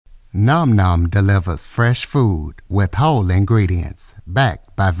Nom Nom delivers fresh food with whole ingredients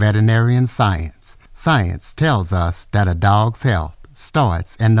backed by veterinarian science. Science tells us that a dog's health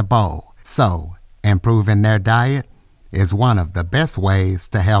starts in the bowl, so improving their diet is one of the best ways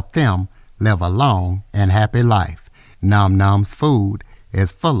to help them live a long and happy life. Nom Nom's food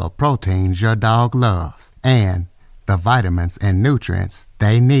is full of proteins your dog loves and the vitamins and nutrients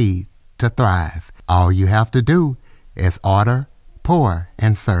they need to thrive. All you have to do is order, pour,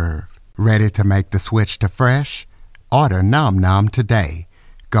 and serve. Ready to make the switch to fresh? Order Nom Nom today.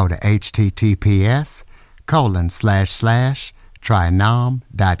 Go to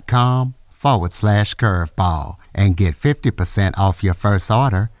https://trynom.com/curveball and get 50% off your first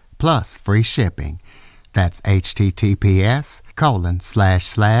order plus free shipping. That's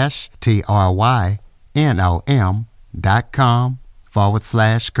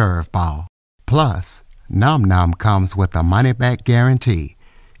https://trynom.com/curveball. Plus, Nom Nom comes with a money-back guarantee.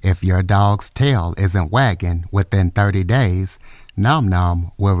 If your dog's tail isn't wagging within 30 days, Nom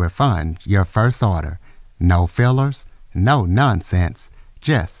Nom will refund your first order. No fillers, no nonsense,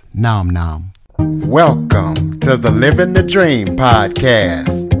 just Nom Nom. Welcome to the Living the Dream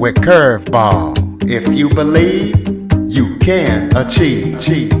podcast with Curveball. If you believe, you can achieve.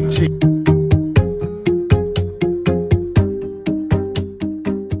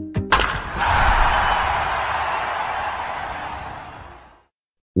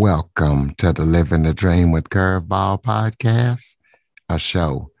 Welcome to the Living the Dream with Curveball podcast, a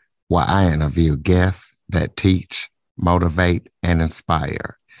show where I interview guests that teach, motivate, and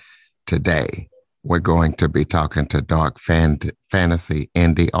inspire. Today, we're going to be talking to dark fantasy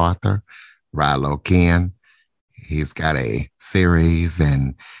indie author Rylo Kinn. He's got a series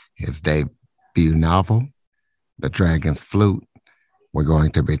and his debut novel, The Dragon's Flute. We're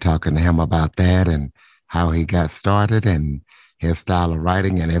going to be talking to him about that and how he got started and his style of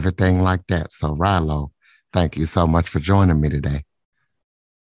writing and everything like that. So Rylo, thank you so much for joining me today.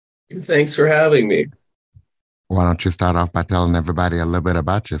 Thanks for having me. Why don't you start off by telling everybody a little bit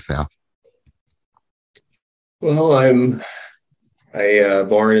about yourself? Well, I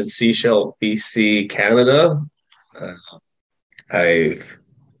born in Sechelt, BC, Canada. I've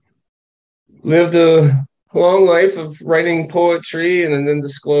lived a long life of writing poetry and an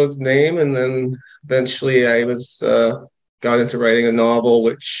undisclosed name, and then eventually I got into writing a novel,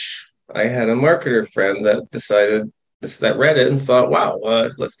 which I had a marketer friend that read it and thought, wow,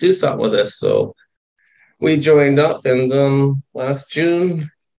 let's do something with this. So we joined up, and last June,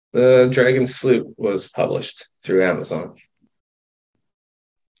 The Dragon's Flute was published through Amazon.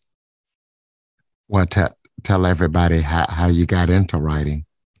 Well, tell everybody how you got into writing.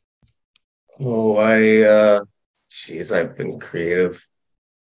 Oh, I've been creative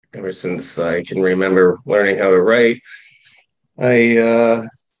ever since I can remember learning how to write. I've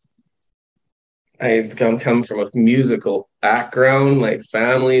come from a musical background. My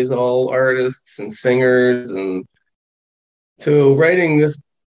family's all artists and singers, and to writing this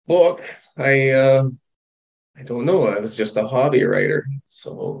book, I don't know. I was just a hobby writer,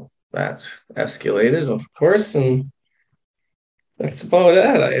 so that escalated, of course, and that's about it.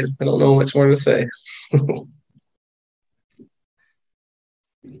 I don't know much more to say.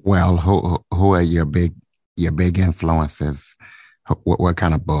 Well, who are your big influences? What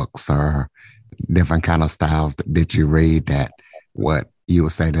kind of books or different kind of styles did you read that what you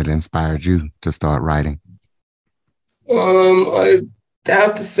would say that inspired you to start writing? I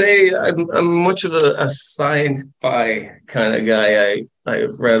have to say I'm much of a sci-fi kind of guy.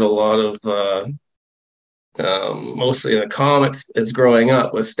 I've read a lot of mostly in the comics as growing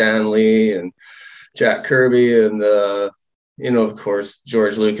up with Stan Lee and Jack Kirby and of course,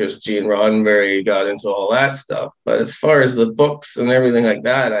 George Lucas, Gene Roddenberry got into all that stuff. But as far as the books and everything like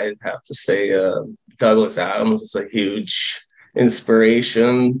that, I'd have to say Douglas Adams was a huge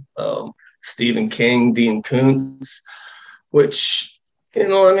inspiration. Stephen King, Dean Koontz, which, I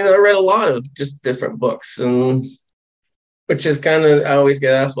read a lot of just different books, and which is kind of, I always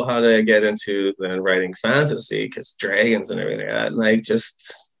get asked, well, how did I get into then writing fantasy? Because dragons and everything like that. And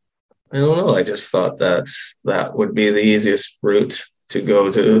I don't know. I just thought that would be the easiest route to go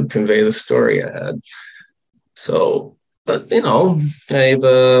to convey the story I had. So, but, I've,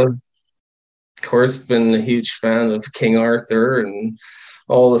 of course, been a huge fan of King Arthur and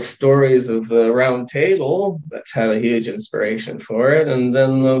all the stories of the Round Table. That's had a huge inspiration for it. And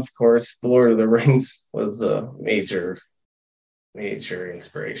then, of course, The Lord of the Rings was a major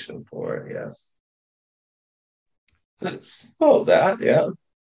inspiration for it, yes. That's all that, yeah.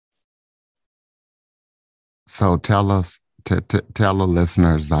 So tell us, tell the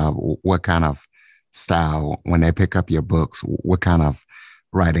listeners what kind of style, when they pick up your books, what kind of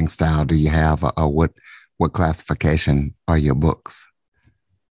writing style do you have, or what classification are your books?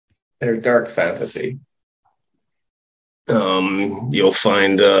 They're dark fantasy. You'll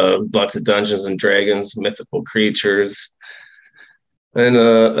find lots of Dungeons and Dragons, mythical creatures, and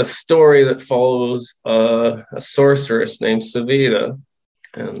a story that follows a sorceress named Savita.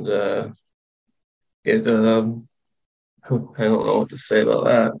 And it, I don't know what to say about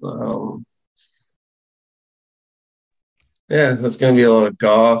that. Yeah, there's going to be a lot of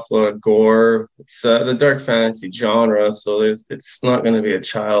goth, a lot of gore. It's the dark fantasy genre, so it's not going to be a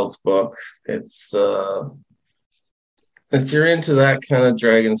child's book. It's if you're into that kind of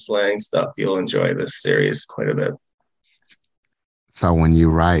dragon slaying stuff, you'll enjoy this series quite a bit. So when you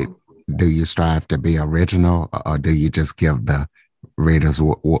write, do you strive to be original, or do you just give the readers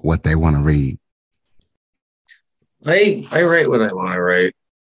what they want to read? I write what I want to write.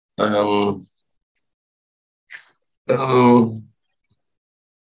 Um, um,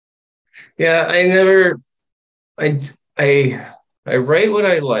 yeah, I, I, I write what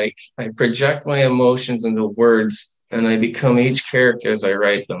I like. I project my emotions into words, and I become each character as I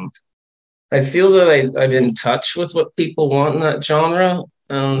write them. I feel that I'm in touch with what people want in that genre,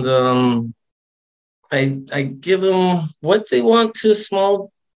 and I give them what they want to a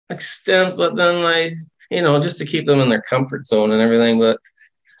small extent, but then just to keep them in their comfort zone and everything. But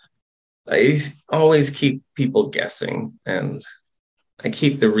I always keep people guessing, and I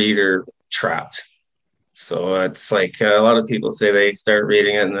keep the reader trapped. So it's like a lot of people say they start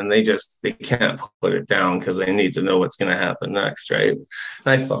reading it and then they can't put it down because they need to know what's going to happen next, right? And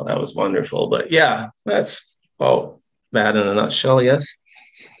I thought that was wonderful, but yeah, that's all that in a nutshell. Yes.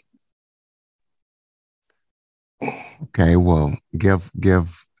 Okay, well, give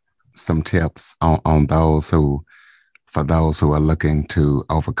some tips on those who for those who are looking to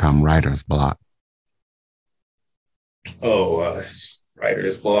overcome writer's block. Oh,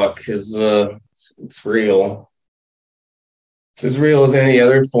 writer's block is it's real. It's as real as any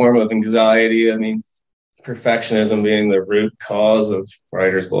other form of anxiety. I mean, perfectionism being the root cause of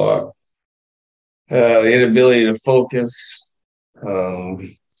writer's block. The inability to focus,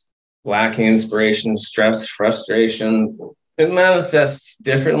 um, lacking inspiration, stress, frustration. It manifests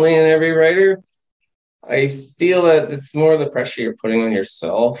differently in every writer. I feel that it's more the pressure you're putting on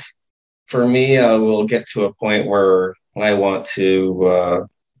yourself. For me, I will get to a point where I want to,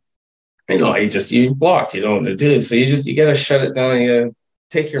 you blocked, you don't know what to do. So you got to shut it down. You got to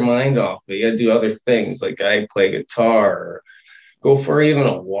take your mind off it. You got to do other things. Like I play guitar, or go for even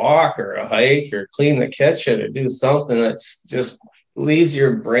a walk or a hike or clean the kitchen or do something that's just leaves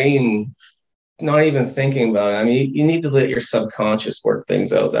your brain not even thinking about it. I mean, you need to let your subconscious work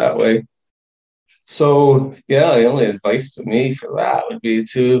things out that way. So, yeah, the only advice to me for that would be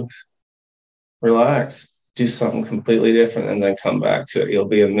to relax, do something completely different, and then come back to it. You'll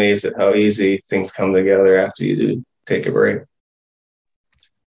be amazed at how easy things come together after you do take a break.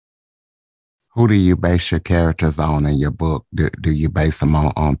 Who do you base your characters on in your book? Do you base them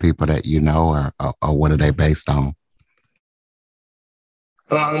on people that you know, or what are they based on?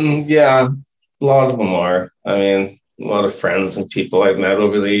 Yeah, a lot of them are. I mean, a lot of friends and people I've met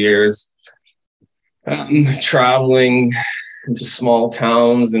over the years. Traveling into small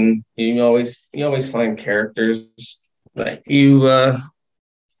towns, and you always find characters that you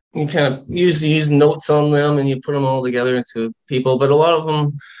kind of use notes on them, and you put them all together into people. But a lot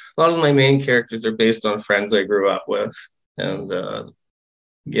of my main characters are based on friends I grew up with, and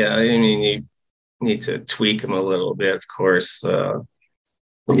yeah, I mean you need to tweak them a little bit, of course.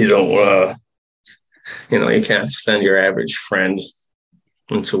 You don't you can't send your average friend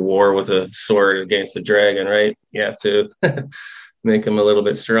into war with a sword against a dragon, right? You have to make them a little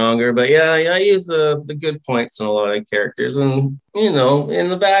bit stronger. But yeah, I use the good points in a lot of characters, and in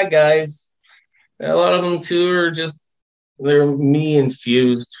the bad guys, a lot of them too are just they're me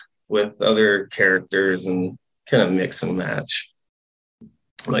infused with other characters and kind of mix and match.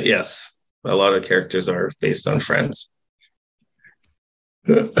 But yes, a lot of characters are based on friends.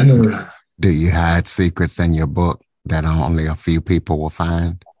 Do you hide secrets in your book that only a few people will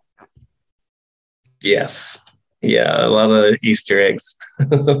find? Yes. Yeah, a lot of Easter eggs. I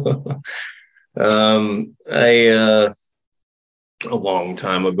A long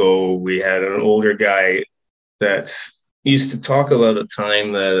time ago we had an older guy that used to talk about a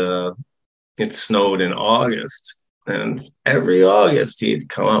time that it snowed in August. And every August he'd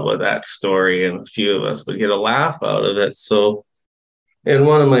come up with that story, and a few of us would get a laugh out of it. So in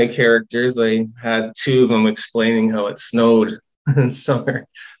one of my characters, I had two of them explaining how it snowed in summer,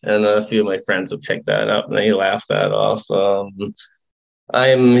 and a few of my friends have picked that up and they laughed that off.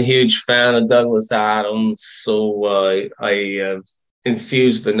 I'm a huge fan of Douglas Adams, so I have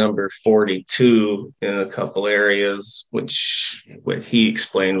infused the number 42 in a couple areas, which what he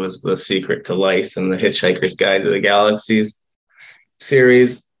explained was the secret to life in the Hitchhiker's Guide to the Galaxies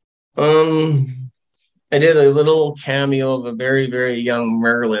series. I did a little cameo of a very, very young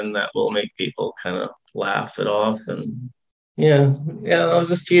Merlin that will make people kind of laugh it off. And yeah, there was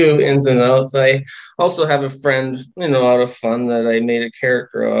a few ins and outs. I also have a friend, out of fun that I made a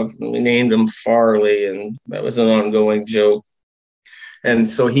character of, and we named him Farley, and that was an ongoing joke. And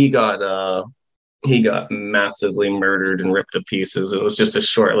so he got massively murdered and ripped to pieces. It was just a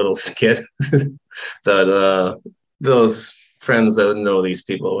short little skit that those friends that would know these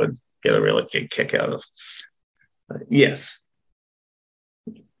people would get a real kick out of. Yes.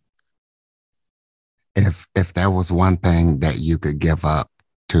 If there was one thing that you could give up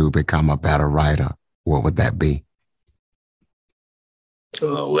to become a better writer, what would that be?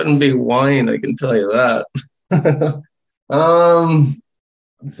 Well, it wouldn't be wine, I can tell you that. um,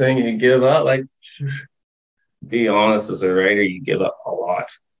 Saying you give up, like, be honest, as a writer, you give up a lot.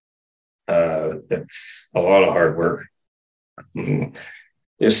 It's a lot of hard work.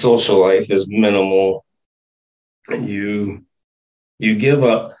 Your social life is minimal. You give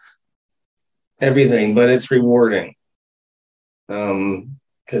up everything, but it's rewarding.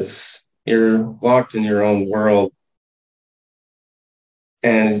 Because you're locked in your own world,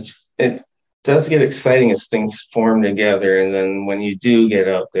 and it does get exciting as things form together. And then when you do get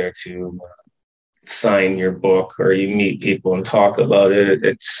out there to sign your book or you meet people and talk about it,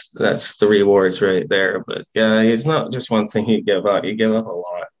 that's the rewards right there. But yeah, it's not just one thing you give up. You give up a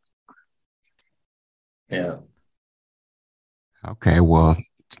lot. Yeah. Okay, well,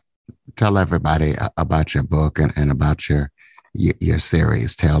 tell everybody about your book and about your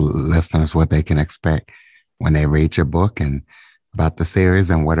series. Tell listeners what they can expect when they read your book and about the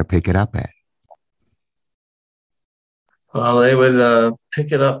series and where to pick it up at. Well, they would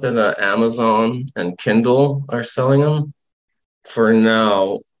pick it up in Amazon, and Kindle are selling them for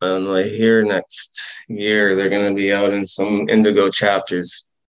now. And I hear next year they're going to be out in some Indigo Chapters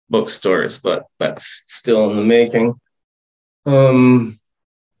bookstores, but that's still in the making.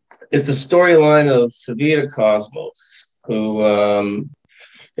 It's a storyline of Savita Cosmos, who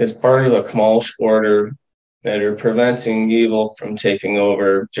is part of a Kmalsh order that are preventing evil from taking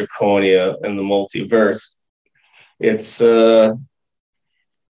over Draconia and the multiverse. It's a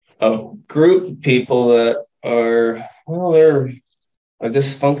group of people that are, well, they're a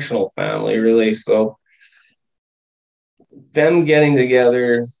dysfunctional family, really. So them getting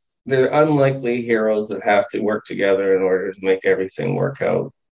together, they're unlikely heroes that have to work together in order to make everything work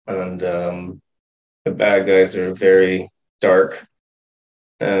out. And the bad guys are very dark,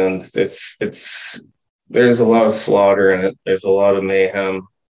 and there's a lot of slaughter in it. There's a lot of mayhem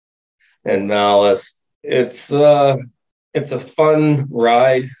and malice. It's a fun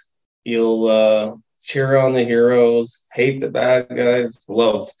ride. You'll cheer on the heroes, hate the bad guys,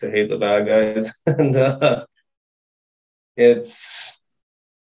 love to hate the bad guys, and it's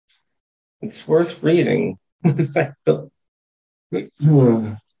worth reading.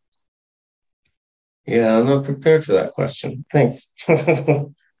 Yeah, I'm not prepared for that question. Thanks.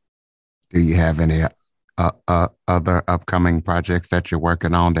 Do you have any other upcoming projects that you're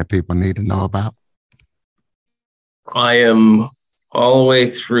working on that people need to know about? I am all the way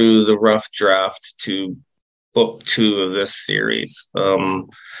through the rough draft to book 2 of this series.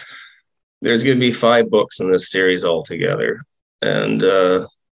 There's going to be 5 books in this series altogether, and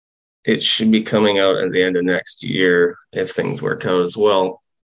it should be coming out at the end of next year if things work out as well.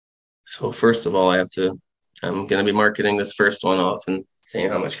 So first of all, I'm going to be marketing this first one off and seeing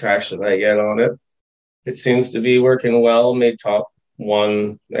how much traction I get on it. It seems to be working well. Made top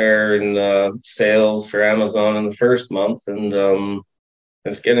 1 there in sales for Amazon in the first month, and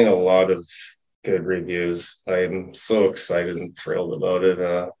it's getting a lot of good reviews. I'm so excited and thrilled about it.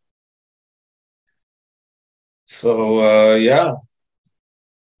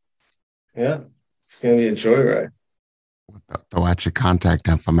 Yeah, it's going to be a joyride. Throw out your contact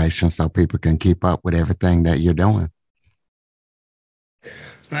information so people can keep up with everything that you're doing.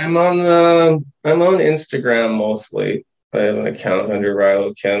 I'm on Instagram mostly. I have an account under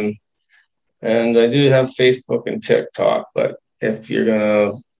Rylo Kinn, and I do have Facebook and TikTok. But if you're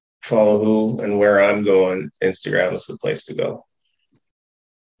gonna follow who and where I'm going, Instagram is the place to go.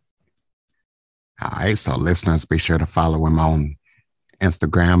 All right, so listeners, be sure to follow him on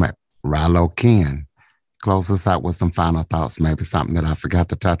Instagram at Rylo Kinn. Close us out with some final thoughts, maybe something that I forgot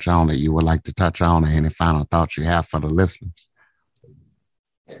to touch on that you would like to touch on, or any final thoughts you have for the listeners.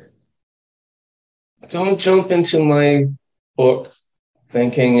 Don't jump into my book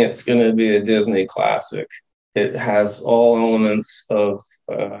thinking it's going to be a Disney classic. It has all elements of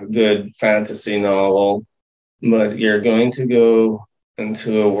a good fantasy novel, but you're going to go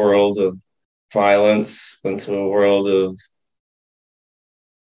into a world of violence, into a world of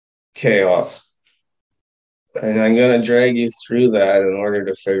chaos. And I'm going to drag you through that in order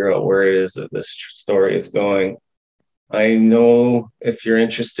to figure out where it is that this story is going. I know if you're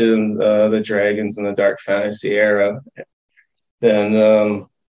interested in the dragons in the dark fantasy era, then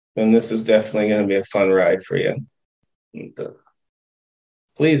this is definitely going to be a fun ride for you. And,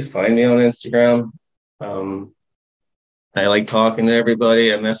 please find me on Instagram. I like talking to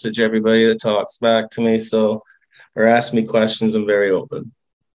everybody. I message everybody that talks back to me. So, or ask me questions. I'm very open.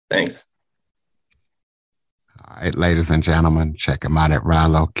 Thanks. All right, ladies and gentlemen, check him out at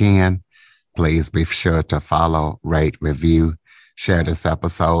Rylo Kinn. Please be sure to follow, rate, review, share this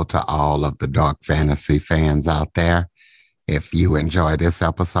episode to all of the dark fantasy fans out there. If you enjoy this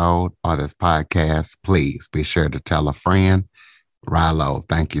episode or this podcast, please be sure to tell a friend. Rylo,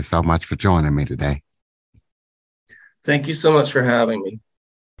 thank you so much for joining me today. Thank you so much for having me.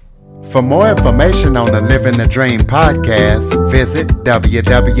 For more information on the Living the Dream podcast, visit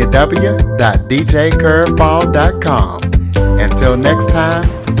www.djcurveball.com. Until next time,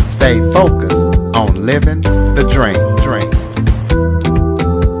 stay focused on living the dream.